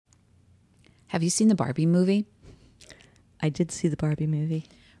Have you seen the Barbie movie? I did see the Barbie movie.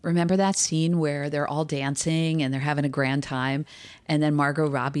 Remember that scene where they're all dancing and they're having a grand time, and then Margot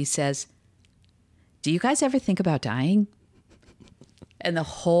Robbie says, "Do you guys ever think about dying?" And the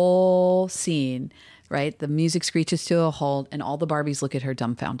whole scene, right? The music screeches to a halt and all the Barbies look at her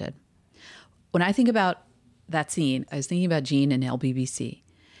dumbfounded. When I think about that scene, I was thinking about Jean and LBBC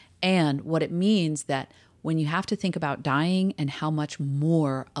and what it means that when you have to think about dying and how much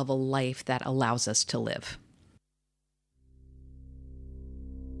more of a life that allows us to live.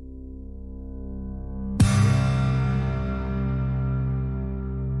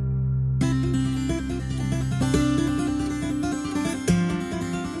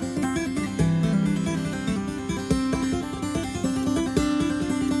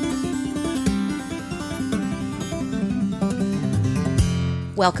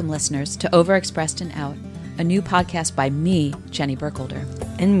 Welcome, listeners, to Overexpressed and Out, a new podcast by me, Jenny Burkholder.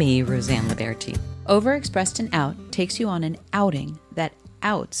 And me, Roseanne Liberty. Overexpressed and Out takes you on an outing that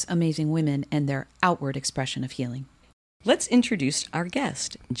outs amazing women and their outward expression of healing. Let's introduce our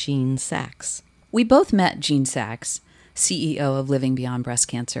guest, Jean Sachs. We both met Jean Sachs, CEO of Living Beyond Breast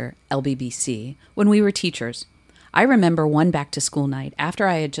Cancer, LBBC, when we were teachers. I remember one back-to-school night after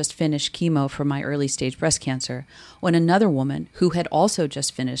I had just finished chemo for my early-stage breast cancer, when another woman who had also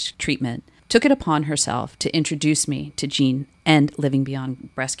just finished treatment took it upon herself to introduce me to Jean and Living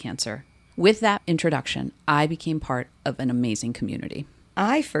Beyond Breast Cancer. With that introduction, I became part of an amazing community.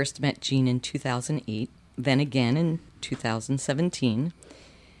 I first met Jean in 2008, then again in 2017.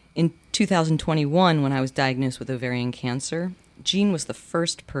 In 2021, when I was diagnosed with ovarian cancer, Jean was the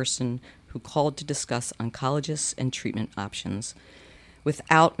first person who called to discuss oncologists and treatment options.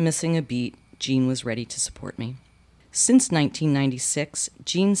 Without missing a beat, Jean was ready to support me. Since 1996,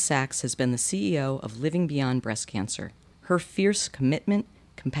 Jean Sachs has been the CEO of Living Beyond Breast Cancer. Her fierce commitment,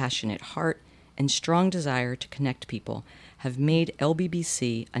 compassionate heart, and strong desire to connect people have made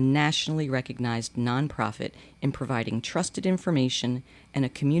LBBC a nationally recognized nonprofit in providing trusted information and a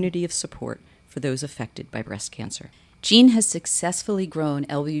community of support for those affected by breast cancer. Jean has successfully grown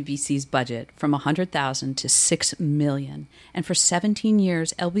LBBC's budget from $100,000 to $6 million, and for 17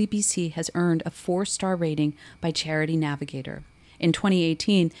 years, LBBC has earned a 4-star rating by Charity Navigator. In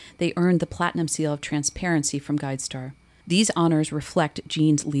 2018, they earned the Platinum Seal of Transparency from GuideStar. These honors reflect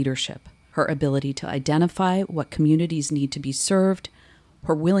Jean's leadership, her ability to identify what communities need to be served,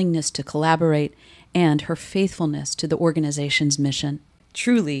 her willingness to collaborate, and her faithfulness to the organization's mission.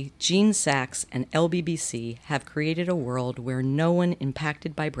 Truly, Jean Sachs and LBBC have created a world where no one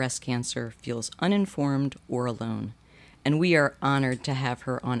impacted by breast cancer feels uninformed or alone. And we are honored to have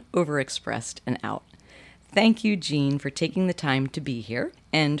her on Overexpressed and Out. Thank you, Jean, for taking the time to be here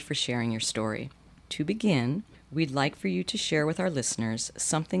and for sharing your story. To begin, we'd like for you to share with our listeners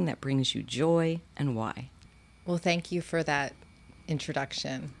something that brings you joy and why. Well, thank you for that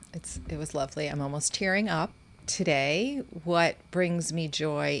introduction. It was lovely. I'm almost tearing up. Today, what brings me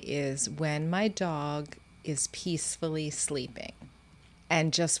joy is when my dog is peacefully sleeping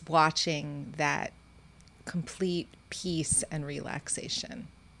and just watching that complete peace and relaxation.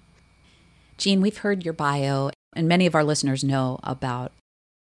 Jean, we've heard your bio, and many of our listeners know about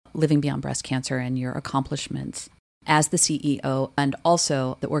Living Beyond Breast Cancer and your accomplishments as the CEO and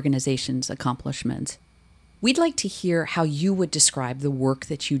also the organization's accomplishments. We'd like to hear how you would describe the work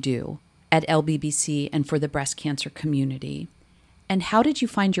that you do at LBBC and for the breast cancer community. And how did you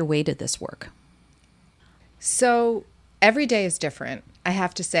find your way to this work? So every day is different. I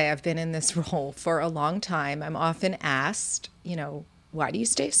have to say, I've been in this role for a long time. I'm often asked, why do you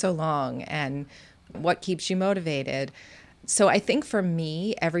stay so long? And what keeps you motivated? So I think for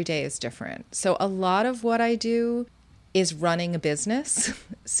me, every day is different. So a lot of what I do is running a business.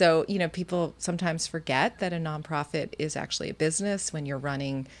 So, people sometimes forget that a nonprofit is actually a business when you're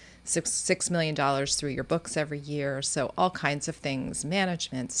running $6 million through your books every year. So all kinds of things,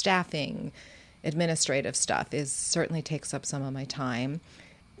 management, staffing, administrative stuff certainly takes up some of my time.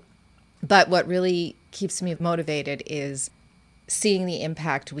 But what really keeps me motivated is seeing the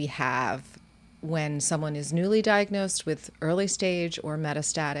impact we have when someone is newly diagnosed with early stage or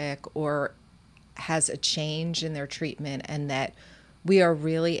metastatic or has a change in their treatment, and that we are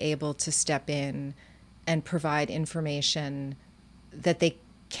really able to step in and provide information that they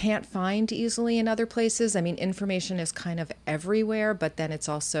can't find easily in other places. I mean, information is kind of everywhere, but then it's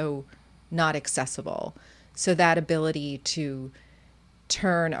also not accessible. So that ability to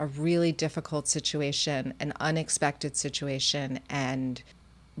turn a really difficult situation, an unexpected situation, and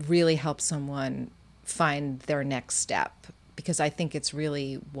really help someone find their next step, because I think it's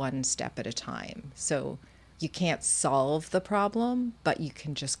really one step at a time. So You can't solve the problem, but you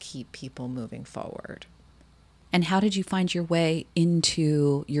can just keep people moving forward. And how did you find your way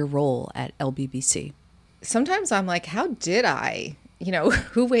into your role at LBBC? Sometimes I'm like, how did I?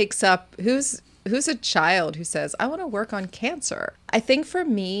 Who wakes up, who's a child who says, I want to work on cancer? I think for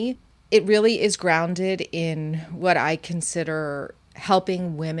me, it really is grounded in what I consider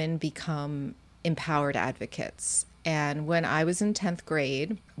helping women become empowered advocates. And when I was in 10th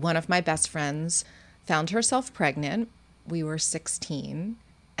grade, one of my best friends found herself pregnant. We were 16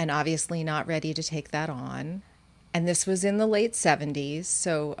 and obviously not ready to take that on. And this was in the late 70s,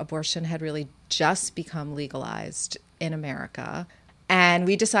 so abortion had really just become legalized in America. And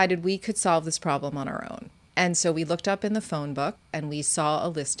we decided we could solve this problem on our own. And so we looked up in the phone book and we saw a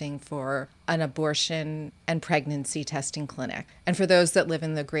listing for an abortion and pregnancy testing clinic. And for those that live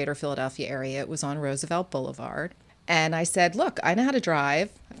in the greater Philadelphia area, it was on Roosevelt Boulevard. And I said, look, I know how to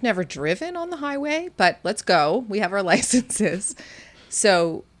drive. I've never driven on the highway, but let's go. We have our licenses.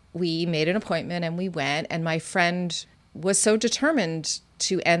 So we made an appointment and we went. And my friend was so determined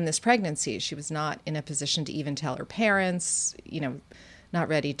to end this pregnancy. She was not in a position to even tell her parents, not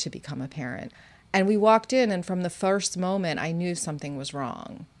ready to become a parent. And we walked in, and from the first moment, I knew something was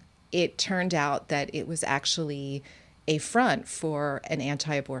wrong. It turned out that it was actually a front for an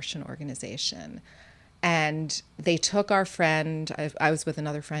anti-abortion organization. And they took our friend, I was with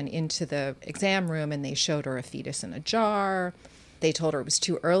another friend, into the exam room, and they showed her a fetus in a jar. They told her it was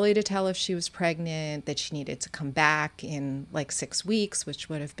too early to tell if she was pregnant, that she needed to come back in like 6 weeks, which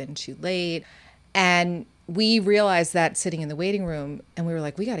would have been too late. And we realized that sitting in the waiting room, and we were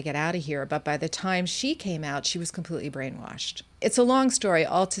like, we got to get out of here. But by the time she came out, she was completely brainwashed. It's a long story,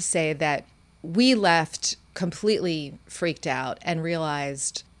 all to say that we left completely freaked out and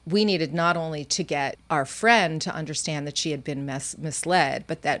realized we needed not only to get our friend to understand that she had been misled,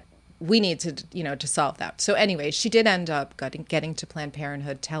 but that we need to solve that. So anyway, she did end up getting to Planned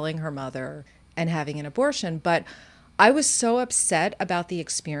Parenthood, telling her mother, and having an abortion. But I was so upset about the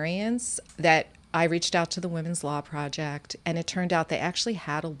experience that I reached out to the Women's Law Project, and it turned out they actually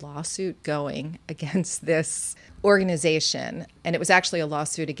had a lawsuit going against this organization. And it was actually a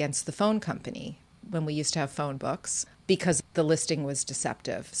lawsuit against the phone company when we used to have phone books, because the listing was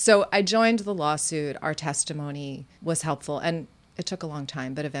deceptive. So I joined the lawsuit. Our testimony was helpful, and it took a long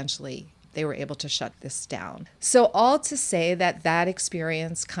time, but eventually they were able to shut this down. So all to say that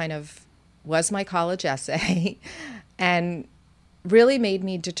experience kind of was my college essay and really made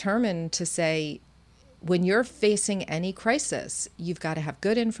me determined to say, when you're facing any crisis, you've got to have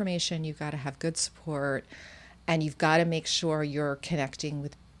good information, you've got to have good support, and you've got to make sure you're connecting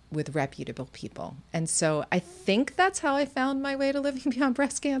with reputable people. And so I think that's how I found my way to living beyond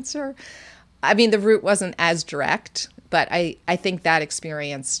breast cancer. I mean, the route wasn't as direct, but I think that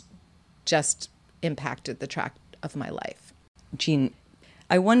experience just impacted the track of my life. Jean,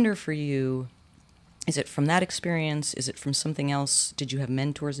 I wonder for you, is it from that experience? Is it from something else? Did you have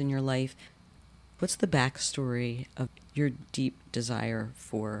mentors in your life? What's the backstory of your deep desire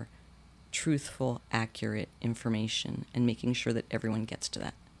for truthful, accurate information and making sure that everyone gets to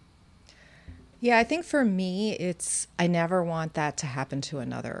that? Yeah, I think for me, I never want that to happen to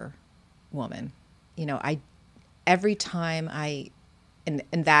another woman. Every time my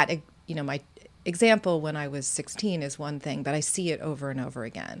example when I was 16 is one thing, but I see it over and over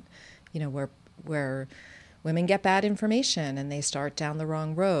again, where women get bad information and they start down the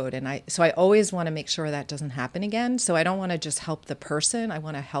wrong road. And so I always want to make sure that doesn't happen again. So I don't want to just help the person. I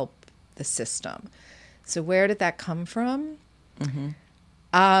want to help the system. So where did that come from? Mm-hmm.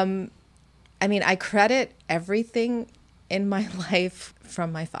 I credit everything in my life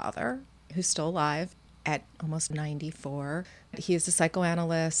from my father, who's still alive at almost 94. He is a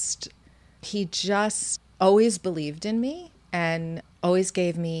psychoanalyst. He just always believed in me and always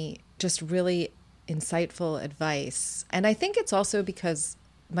gave me just really insightful advice. And I think it's also because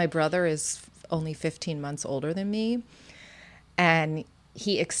my brother is only 15 months older than me, and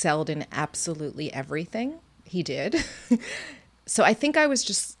he excelled in absolutely everything he did. So I think I was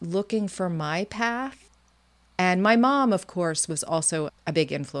just looking for my path. And my mom, of course, was also a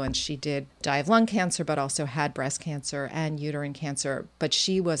big influence. She did die of lung cancer, but also had breast cancer and uterine cancer. But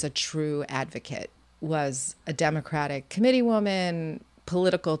she was a true advocate, was a Democratic committee woman,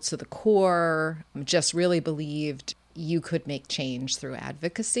 political to the core, just really believed you could make change through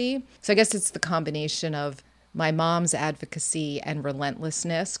advocacy. So I guess it's the combination of my mom's advocacy and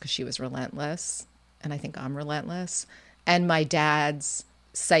relentlessness, because she was relentless, and I think I'm relentless, and my dad's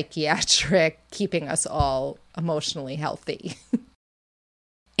psychiatric keeping us all emotionally healthy.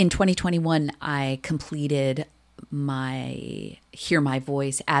 In 2021, I completed my Hear My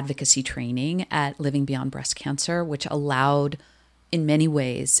Voice advocacy training at Living Beyond Breast Cancer, which allowed, in many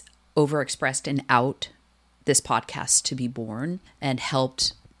ways, Overexpressed and Out, this podcast to be born and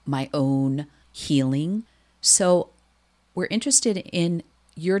helped my own healing. So we're interested in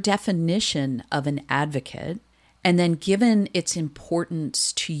your definition of an advocate, and then given its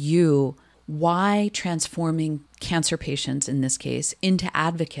importance to you, why transforming cancer patients, in this case, into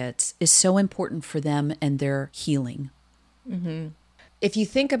advocates is so important for them and their healing. Mm-hmm. If you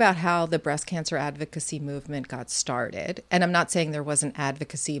think about how the breast cancer advocacy movement got started, and I'm not saying there wasn't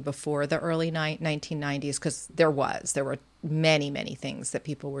advocacy before the early 1990s, because there were many, many things that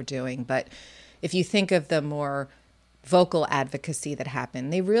people were doing. But if you think of the more vocal advocacy that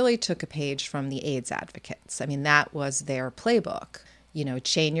happened, they really took a page from the AIDS advocates. I mean, that was their playbook. You know,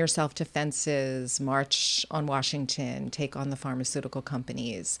 chain yourself to fences, march on Washington, take on the pharmaceutical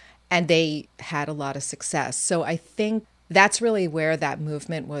companies. And they had a lot of success. So I think that's really where that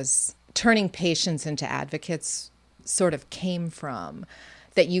movement was turning patients into advocates sort of came from,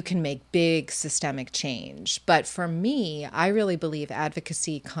 that you can make big systemic change. But for me, I really believe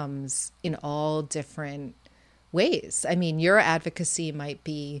advocacy comes in all different ways. I mean, your advocacy might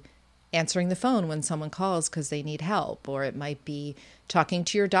be answering the phone when someone calls because they need help, or it might be talking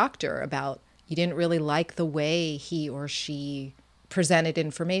to your doctor about you didn't really like the way he or she presented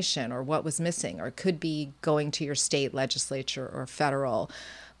information or what was missing, or it could be going to your state legislature or federal,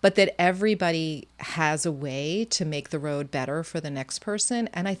 but that everybody has a way to make the road better for the next person.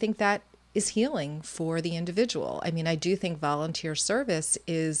 And I think that is healing for the individual. I mean, I do think volunteer service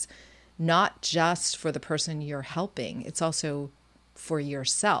is not just for the person you're helping, it's also for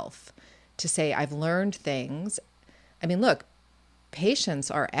yourself to say, I've learned things. I mean, look,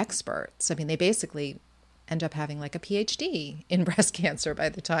 patients are experts. I mean, they basically end up having like a PhD in breast cancer by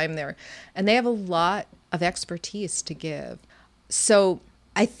the time and they have a lot of expertise to give. So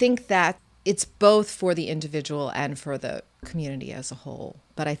I think that it's both for the individual and for the community as a whole.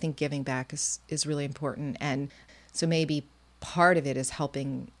 But I think giving back is really important. And so maybe part of it is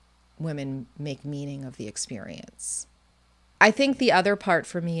helping women make meaning of the experience. I think the other part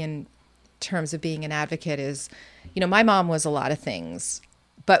for me in terms of being an advocate is, you know, my mom was a lot of things,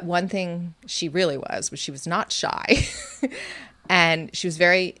 but one thing she really was she was not shy and she was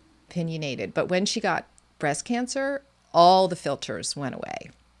very opinionated. But when she got breast cancer, all the filters went away.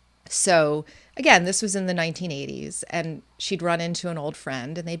 So again, this was in the 1980s, and she'd run into an old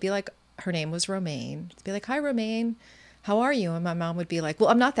friend and they'd be like, her name was Romaine. She'd be like, hi, Romaine, how are you? And my mom would be like, well,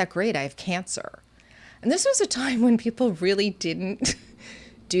 I'm not that great. I have cancer. And this was a time when people really didn't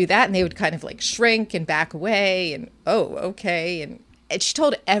do that. And they would kind of like shrink and back away and, oh, okay. And she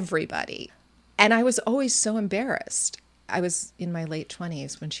told everybody. And I was always so embarrassed. I was in my late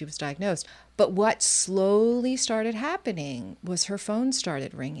 20s when she was diagnosed. But what slowly started happening was her phone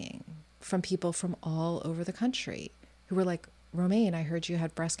started ringing from people from all over the country who were like, Romaine, I heard you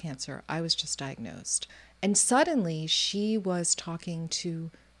had breast cancer. I was just diagnosed. And suddenly she was talking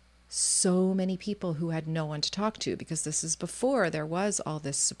to so many people who had no one to talk to, because this is before there was all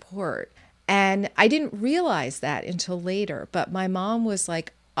this support. And I didn't realize that until later. But my mom was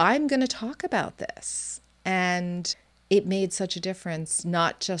like, I'm going to talk about this. And it made such a difference,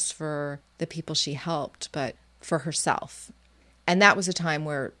 not just for the people she helped, but for herself. And that was a time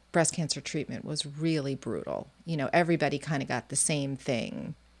where breast cancer treatment was really brutal. You know, everybody kind of got the same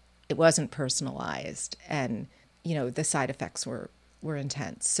thing. It wasn't personalized. And, you know, the side effects were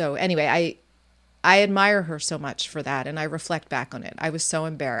intense. So anyway, I admire her so much for that. And I reflect back on it. I was so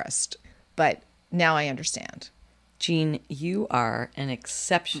embarrassed, but now I understand. Jean, you are an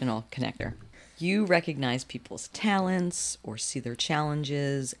exceptional connector. You recognize people's talents or see their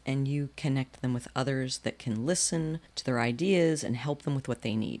challenges, and you connect them with others that can listen to their ideas and help them with what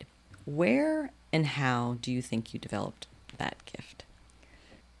they need. Where and how do you think you developed that gift?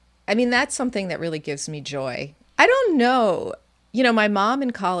 I mean, that's something that really gives me joy. I don't know. You know, my mom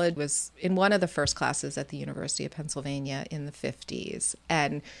in college was in one of the first classes at the University of Pennsylvania in the 50s.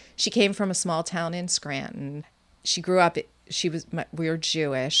 And she came from a small town in Scranton. She grew up, we were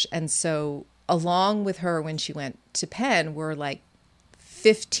Jewish. And so along with her when she went to Penn were like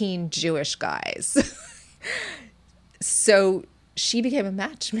 15 Jewish guys. So she became a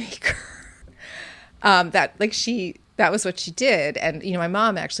matchmaker. That was what she did. And, you know, my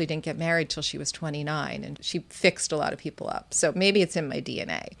mom actually didn't get married till she was 29, and she fixed a lot of people up. So maybe it's in my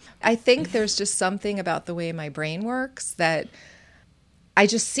DNA. I think there's just something about the way my brain works that I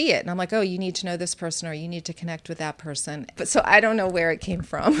just see it. And I'm like, oh, you need to know this person, or you need to connect with that person. But so I don't know where it came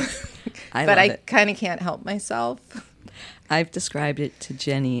from, but I kind of can't help myself. I've described it to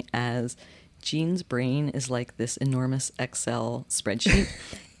Jenny as Jean's brain is like this enormous Excel spreadsheet,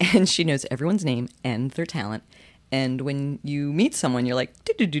 and she knows everyone's name and their talent. And when you meet someone, you're like,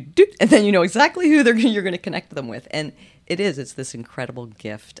 do, and then you know exactly who you're going to connect them with. And it's this incredible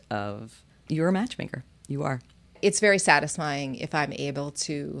gift of, you're a matchmaker. You are. It's very satisfying if I'm able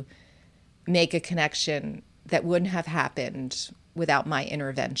to make a connection that wouldn't have happened without my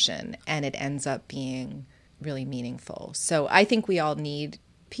intervention, and it ends up being really meaningful. So I think we all need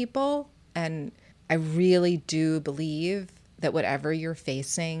people, and I really do believe that whatever you're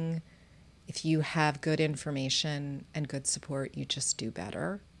facing, if you have good information and good support, you just do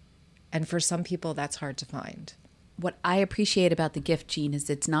better. And for some people, that's hard to find. What I appreciate about the gift, Jean, is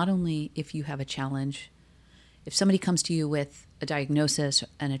it's not only if you have a challenge. If somebody comes to you with a diagnosis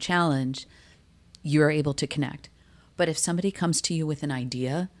and a challenge, you're able to connect. But if somebody comes to you with an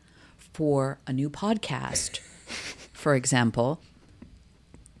idea for a new podcast, for example,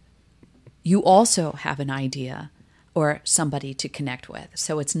 you also have an idea or somebody to connect with.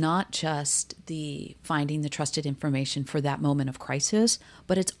 So it's not just the finding the trusted information for that moment of crisis,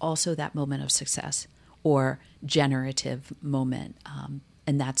 but it's also that moment of success or generative moment.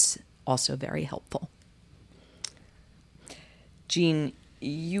 And that's also very helpful. Jean,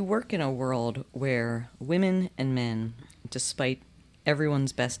 you work in a world where women and men, despite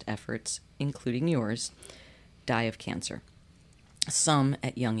everyone's best efforts, including yours, die of cancer, some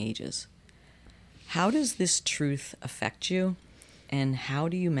at young ages. How does this truth affect you, and how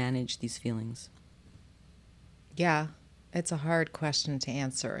do you manage these feelings? Yeah, it's a hard question to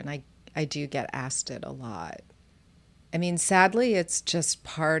answer, and I do get asked it a lot. I mean, sadly, it's just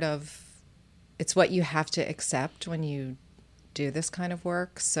it's what you have to accept when you do this kind of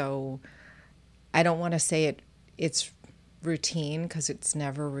work. So I don't want to say it's routine, because it's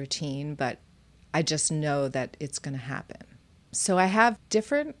never routine, but I just know that it's going to happen. So I have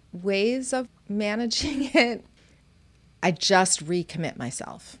different ways of managing it. I just recommit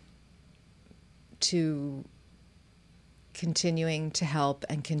myself to continuing to help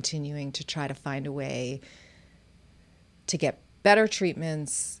and continuing to try to find a way to get better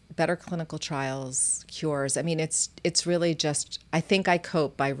treatments, better clinical trials, cures. I mean, it's really just, I think I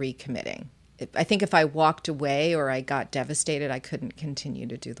cope by recommitting. I think if I walked away or I got devastated, I couldn't continue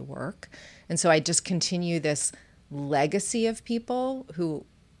to do the work. And so I just continue this legacy of people who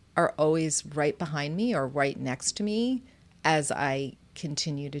are always right behind me or right next to me as I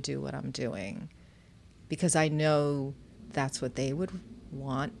continue to do what I'm doing, because I know that's what they would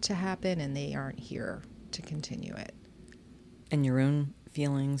want to happen, and they aren't here to continue it. And your own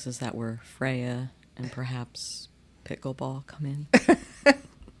feelings, is that where Freya and perhaps pickleball come in?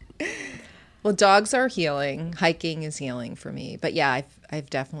 Well, dogs are healing. Hiking is healing for me. But yeah, I've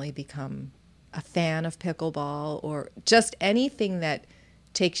definitely become a fan of pickleball, or just anything that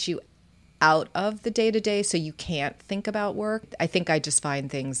takes you out of the day-to-day so you can't think about work. I think I just find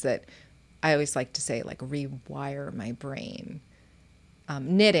things that I always like to say, like, rewire my brain.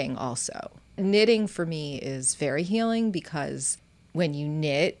 Knitting also. Knitting for me is very healing, because when you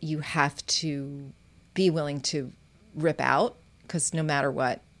knit, you have to be willing to rip out, because no matter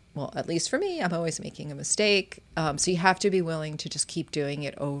what, well, at least for me, I'm always making a mistake. So you have to be willing to just keep doing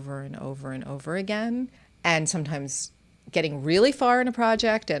it over and over and over again. And sometimes getting really far in a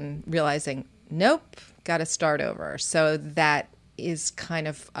project and realizing, nope, got to start over. So that is kind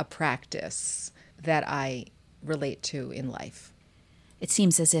of a practice that I relate to in life. It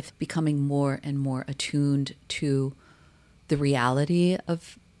seems as if becoming more and more attuned to the reality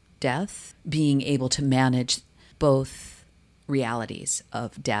of death, being able to manage both realities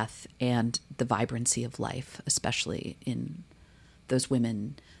of death and the vibrancy of life, especially in those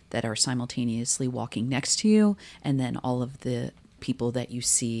women that are simultaneously walking next to you, and then all of the people that you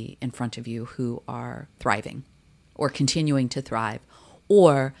see in front of you who are thriving or continuing to thrive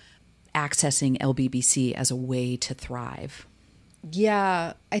or accessing LBBC as a way to thrive.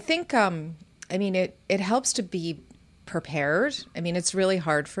 Yeah, I think, it helps to be prepared. I mean, it's really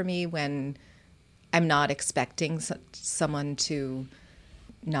hard for me when I'm not expecting someone to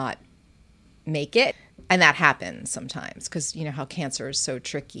not make it. And that happens sometimes, because you know how cancer is so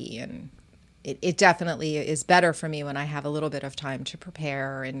tricky. And it definitely is better for me when I have a little bit of time to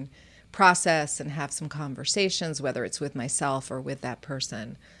prepare and process and have some conversations, whether it's with myself or with that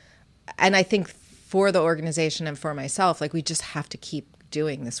person. And I think for the organization and for myself, like, we just have to keep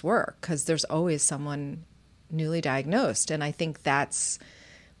doing this work, because there's always someone newly diagnosed. And I think that's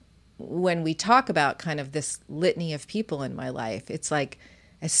when we talk about kind of this litany of people in my life, it's like,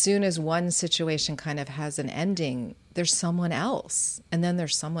 as soon as one situation kind of has an ending, there's someone else, and then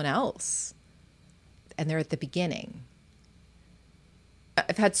there's someone else, and they're at the beginning.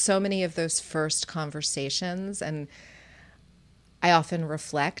 I've had so many of those first conversations, and I often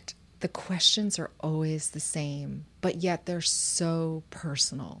reflect. The questions are always the same, but yet they're so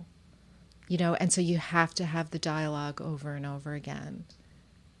personal, and so you have to have the dialogue over and over again.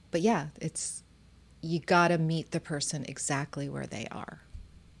 But yeah, you got to meet the person exactly where they are.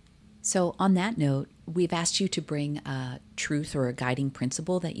 So on that note, we've asked you to bring a truth or a guiding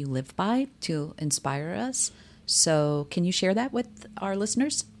principle that you live by to inspire us. So can you share that with our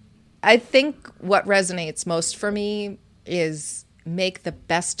listeners? I think what resonates most for me is make the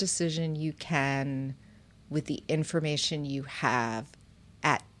best decision you can with the information you have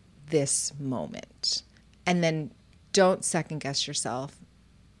at this moment. And then don't second guess yourself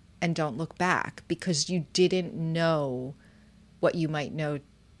and don't look back, because you didn't know what you might know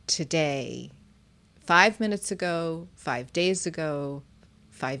today 5 minutes ago, 5 days ago,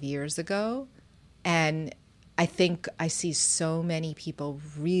 5 years ago. And I think I see so many people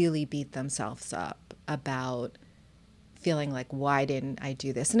really beat themselves up about feeling like, why didn't I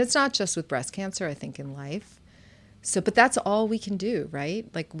do this? And it's not just with breast cancer, I think in life. But that's all we can do, right?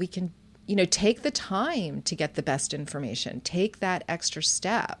 Like we can, take the time to get the best information, take that extra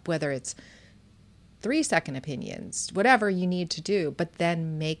step, whether it's 3-second opinions, whatever you need to do, but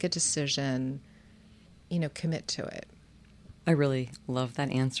then make a decision, commit to it. I really love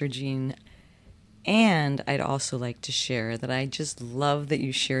that answer, Jean. And I'd also like to share that I just love that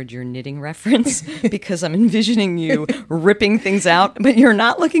you shared your knitting reference, because I'm envisioning you ripping things out, but you're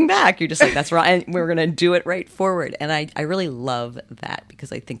not looking back. You're just like, that's right. We're going to do it right forward. And I really love that,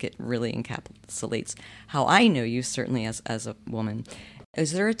 because I think it really encapsulates how I know you, certainly as a woman.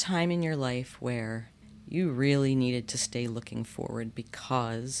 Is there a time in your life where you really needed to stay looking forward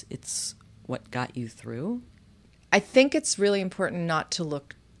because it's what got you through? I think it's really important not to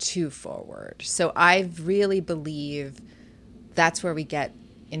look too forward. So I really believe that's where we get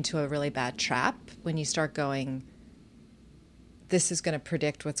into a really bad trap, when you start going, this is going to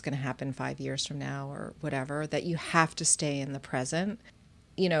predict what's going to happen 5 years from now or whatever, that you have to stay in the present.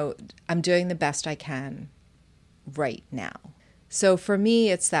 I'm doing the best I can right now. So for me,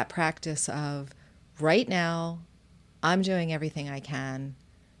 it's that practice of right now, I'm doing everything I can,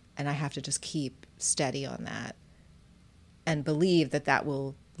 and I have to just keep steady on that and believe that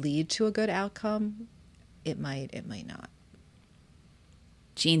will lead to a good outcome. It might not.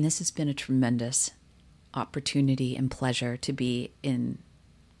 Jean, this has been a tremendous opportunity and pleasure to be in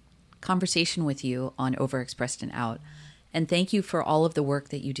conversation with you on Overexpressed and Out. And thank you for all of the work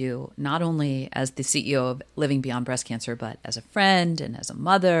that you do, not only as the CEO of Living Beyond Breast Cancer, but as a friend and as a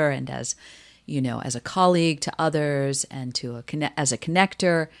mother and as a colleague to others, and as a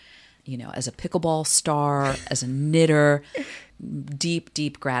connector, as a pickleball star, as a knitter. Deep,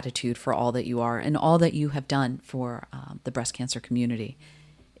 deep gratitude for all that you are and all that you have done for the breast cancer community.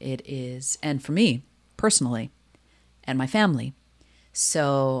 It is, and for me personally, and my family.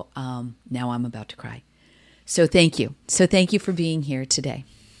 So now I'm about to cry. So thank you. So thank you for being here today.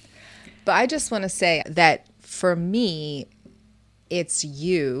 But I just want to say that for me, it's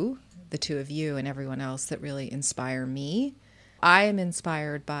you, the two of you, and everyone else that really inspire me. I am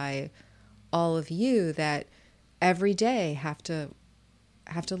inspired by all of you that every day have to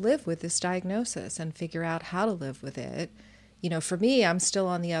live with this diagnosis and figure out how to live with it. For me, I'm still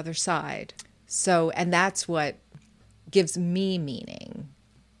on the other side. And that's what gives me meaning.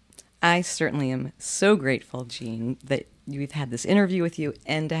 I certainly am so grateful, Jean, that we've had this interview with you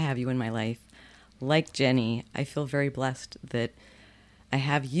and to have you in my life. Like Jenny, I feel very blessed that I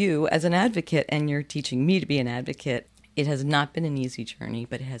have you as an advocate, and you're teaching me to be an advocate. It has not been an easy journey,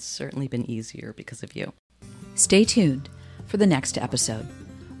 but it has certainly been easier because of you. Stay tuned for the next episode.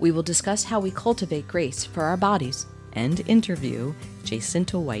 We will discuss how we cultivate grace for our bodies. And interview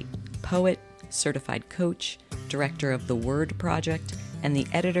Jacinta White, poet, certified coach, director of the Word Project, and the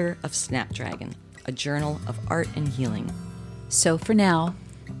editor of Snapdragon, a journal of art and healing. So for now,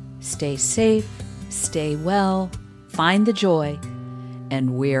 stay safe, stay well, find the joy,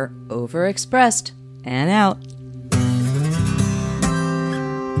 and we're overexpressed and out.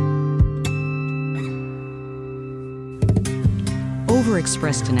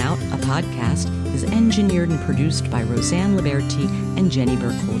 Overexpressed and Out, a podcast, is engineered and produced by Roseanne Liberti and Jenny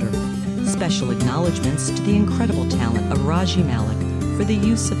Burkholder. Special acknowledgments to the incredible talent of Raji Malik for the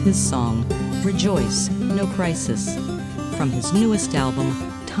use of his song, Rejoice, No Crisis, from his newest album,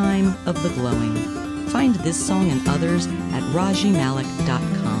 Time of the Glowing. Find this song and others at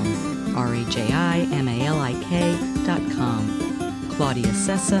rajimalik.com, RAJIMALIK.com. Claudia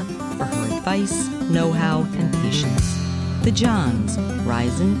Sessa for her advice, know-how, and patience. The Johns,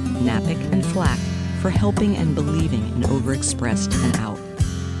 Risen, Napick, and Flack for helping and believing in Overexpressed and Out.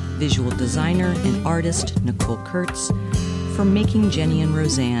 Visual designer and artist Nicole Kurtz for making Jenny and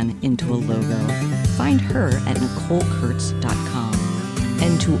Roseanne into a logo. Find her at NicoleKurtz.com.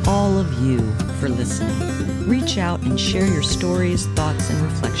 And to all of you for listening, reach out and share your stories, thoughts, and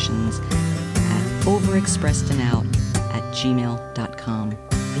reflections at overexpressedandout@gmail.com.